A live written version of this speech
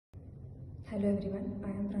Hello everyone, I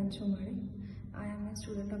am PRANSHU UMALE. I am a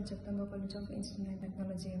student of College of Engineering and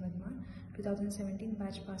Technology, Yavatmal, 2017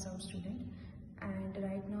 batch pass out student, and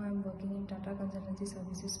right now I am working in Tata Consultancy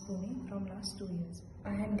Services, Pune from last 2 years. I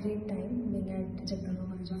had great time being at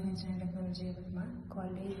College of Engineering and Technology, Yavatmal.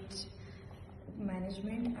 College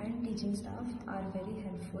management and teaching staff are very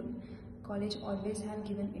helpful. College always have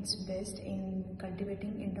given its best in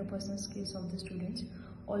cultivating interpersonal skills of the students.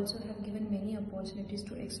 Also have given many opportunities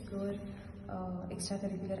to explore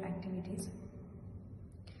extracurricular activities.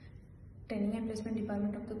 Training and placement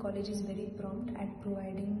department of the college is very prompt at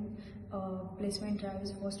providing placement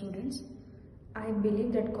drives for students. I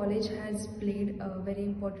believe that college has played a very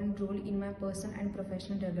important role in my personal and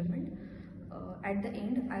professional development. At the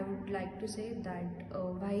end, I would like to say that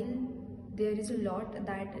while there is a lot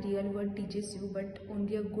that real world teaches you, but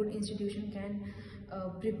only a good institution can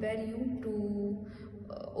prepare you to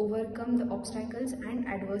overcome the obstacles and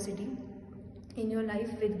adversity in your life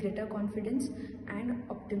with greater confidence and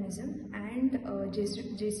optimism, and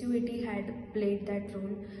JCOET had played that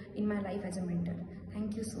role in my life as a mentor.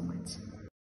 Thank you so much.